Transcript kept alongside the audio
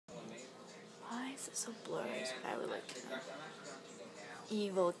This is so blurry, is what I would like to know.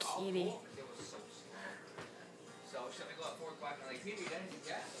 Evil kitty.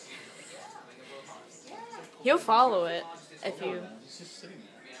 He'll follow it if you.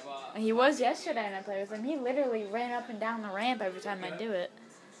 He was yesterday and I played with him. He literally ran up and down the ramp every time I do it.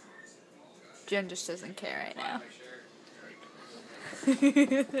 Jinn just doesn't care right now.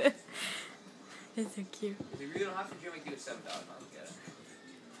 It's so cute. If you really don't have to, Jim, we can do a $7 I'll get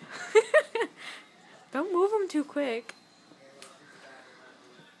it. Don't move him too quick.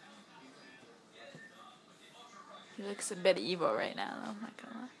 He looks a bit evil right now, though. I'm not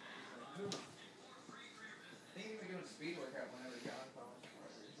gonna lie.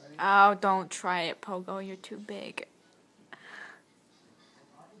 Oh, don't try it, Pogo. You're too big.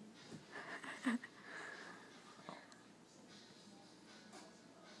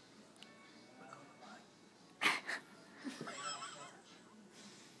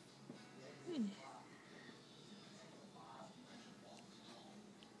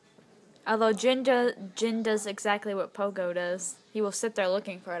 Although Jinn does exactly what Pogo does. He will sit there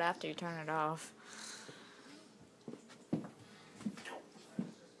looking for it after you turn it off.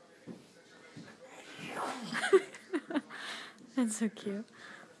 That's so cute.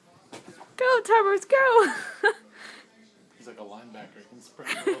 Go, Tubbers, go! He's like a linebacker. He can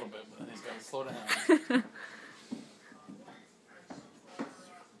sprint a little bit, but then he's got to slow down.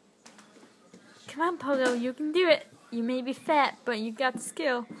 Come on, Pogo, you can do it. You may be fat, but you got the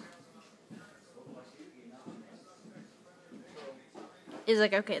skill. He's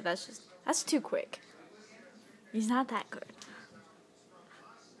like, okay, that's too quick. He's not that good.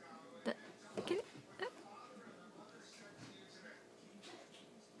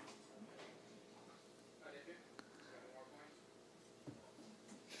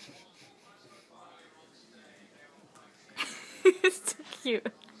 It's so cute.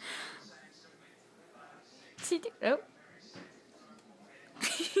 Oh.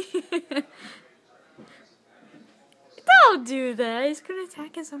 Don't do that. He's gonna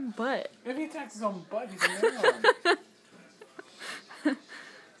attack his own butt. If he attacks his own butt, he's a moron.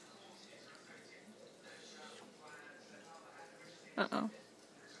 Uh-oh.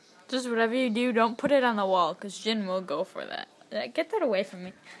 Just whatever you do, don't put it on the wall, because Jinn will go for that. Get that away from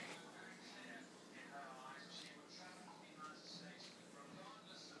me.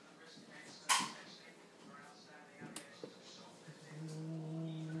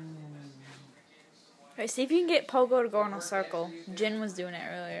 Alright, see if you can get Pogo to go in a circle. Jinn was doing it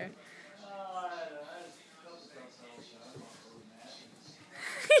earlier.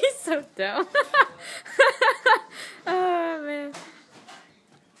 He's so dumb. Oh, man.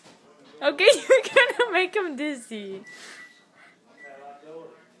 Okay, you're gonna make him dizzy.